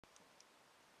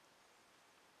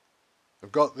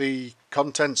I've got the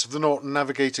contents of the Norton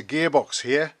Navigator gearbox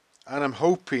here, and I'm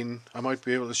hoping I might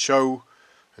be able to show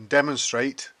and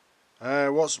demonstrate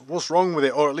what's wrong with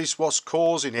it, or at least what's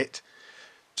causing it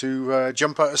to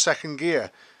jump out of second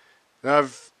gear. Now,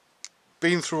 I've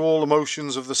been through all the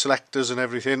motions of the selectors and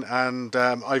everything, and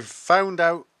I've found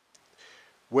out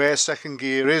where second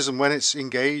gear is and when it's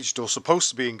engaged or supposed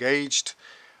to be engaged,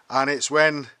 and it's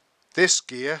when this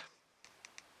gear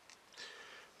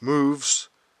moves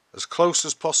as close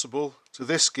as possible to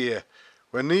this gear.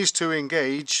 When these two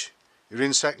engage, you're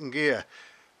in second gear,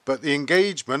 but the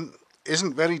engagement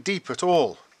isn't very deep at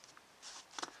all.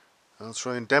 I'll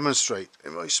try and demonstrate.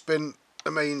 If I spin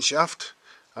the main shaft,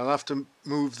 I'll have to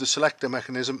move the selector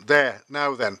mechanism there.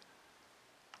 Now then,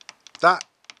 that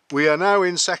we are now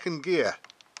in second gear.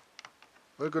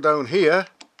 We'll go down here.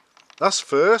 That's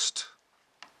first,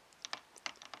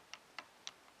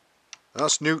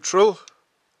 that's neutral,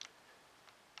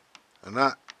 and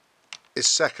that is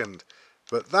second.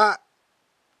 But that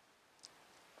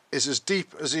is as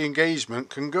deep as the engagement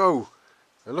can go.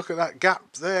 Now look at that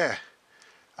gap there,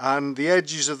 and the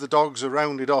edges of the dogs are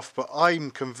rounded off, but I'm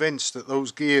convinced that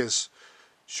those gears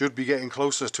should be getting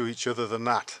closer to each other than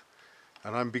that,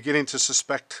 and I'm beginning to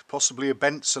suspect possibly a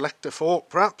bent selector fork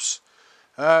perhaps.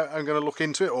 I'm going to look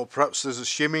into it, or perhaps there's a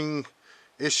shimming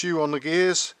issue on the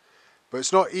gears, but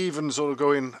it's not even sort of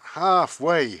going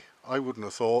halfway, I wouldn't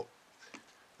have thought,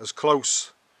 as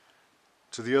close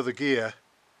to the other gear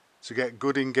to get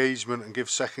good engagement and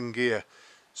give second gear.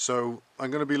 So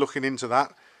I'm going to be looking into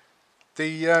that.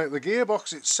 The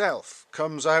gearbox itself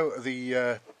comes out of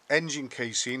the engine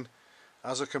casing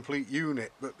as a complete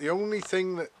unit, but the only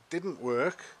thing that didn't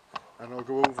work, and I'll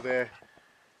go over there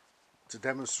to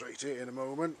demonstrate it in a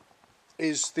moment,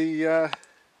 is the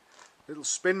little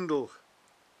spindle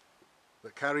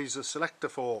that carries the selector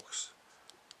forks.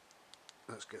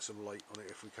 Let's get some light on it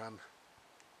if we can.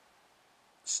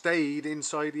 Stayed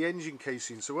inside the engine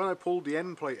casing, so when I pulled the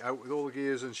end plate out with all the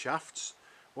gears and shafts,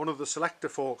 one of the selector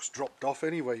forks dropped off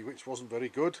anyway, which wasn't very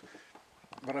good.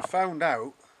 But I found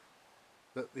out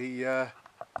that the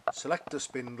selector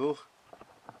spindle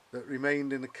that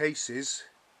remained in the cases,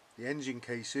 the engine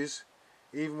cases,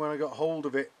 even when I got hold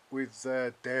of it with,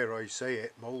 dare I say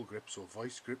it, mole grips or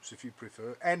vice grips if you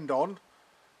prefer, end on,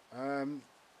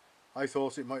 I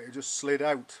thought it might have just slid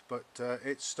out, but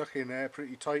it's stuck in there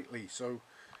pretty tightly. So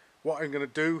what I'm going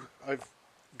to do, I've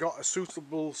got a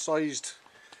suitable sized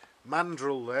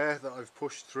mandrel there that I've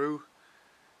pushed through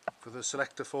for the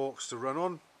selector forks to run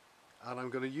on, and I'm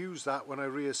going to use that when I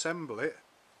reassemble it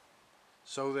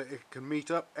so that it can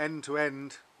meet up end to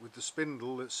end with the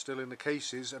spindle that's still in the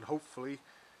cases, and hopefully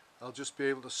I'll just be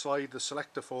able to slide the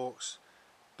selector forks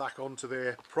back onto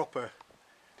their proper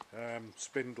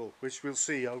spindle, which we'll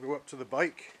see. I'll go up to the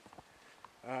bike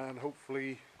and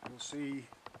hopefully we'll see.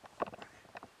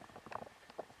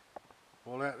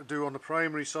 All I had to do on the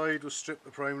primary side was strip the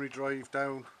primary drive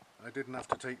down. I didn't have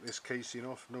to take this casing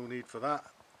off, no need for that,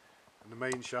 and the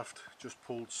main shaft just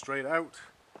pulled straight out.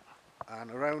 And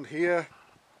around here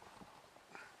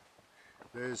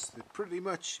there's the pretty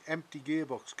much empty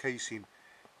gearbox casing.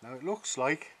 Now it looks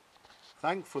like,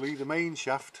 thankfully, the main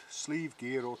shaft, sleeve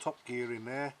gear or top gear in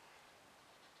there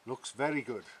looks very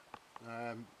good.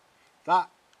 That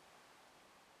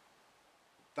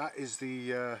is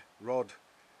the rod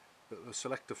that the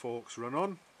selector forks run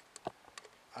on,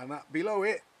 and that below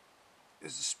it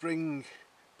is the spring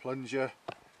plunger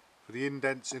for the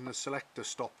indents in the selector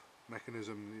stop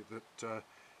mechanism that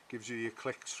gives you your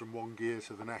clicks from one gear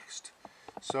to the next.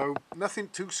 So nothing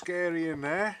too scary in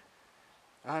there,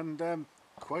 and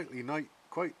quite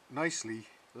nicely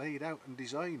laid out and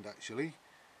designed actually,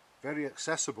 very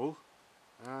accessible,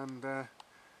 and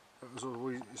it's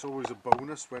always a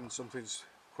bonus when something's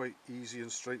quite easy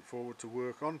and straightforward to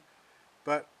work on.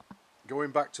 But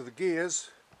going back to the gears,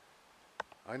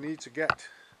 I need to get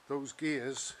those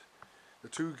gears, the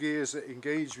two gears that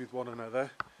engage with one another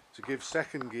to give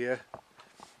second gear.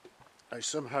 I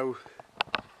somehow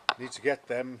need to get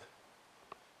them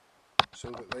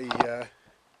so that they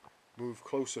move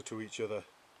closer to each other.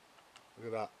 Look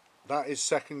at that. That is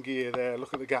second gear there.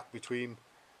 Look at the gap between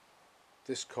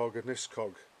this cog and this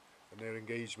cog and their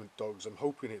engagement dogs. I'm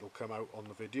hoping it'll come out on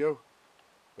the video,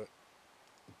 but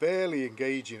barely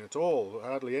engaging at all,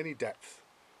 hardly any depth.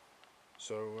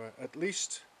 So at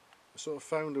least I sort of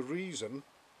found a reason,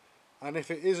 and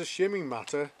if it is a shimming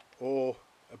matter or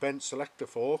a bent selector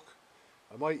fork,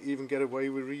 I might even get away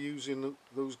with reusing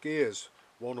those gears,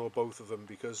 one or both of them,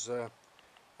 because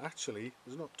actually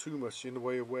there's not too much in the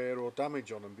way of wear or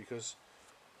damage on them, because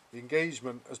the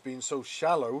engagement has been so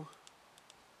shallow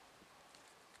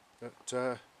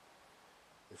that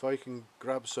if I can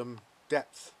grab some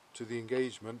depth to the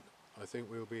engagement, I think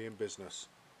we'll be in business.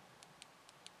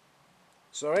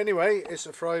 So anyway, it's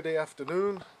a Friday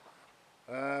afternoon.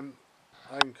 I'm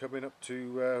coming up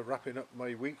to wrapping up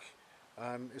my week,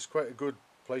 and it's quite a good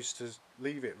place to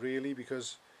leave it really,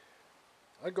 because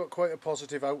I got quite a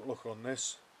positive outlook on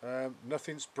this.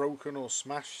 Nothing's broken or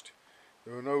smashed.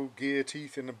 There are no gear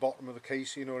teeth in the bottom of the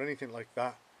casing or anything like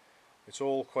that. It's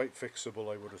all quite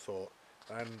fixable, I would have thought,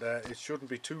 and it shouldn't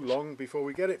be too long before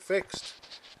we get it fixed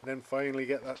and then finally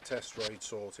get that test ride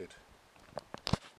sorted.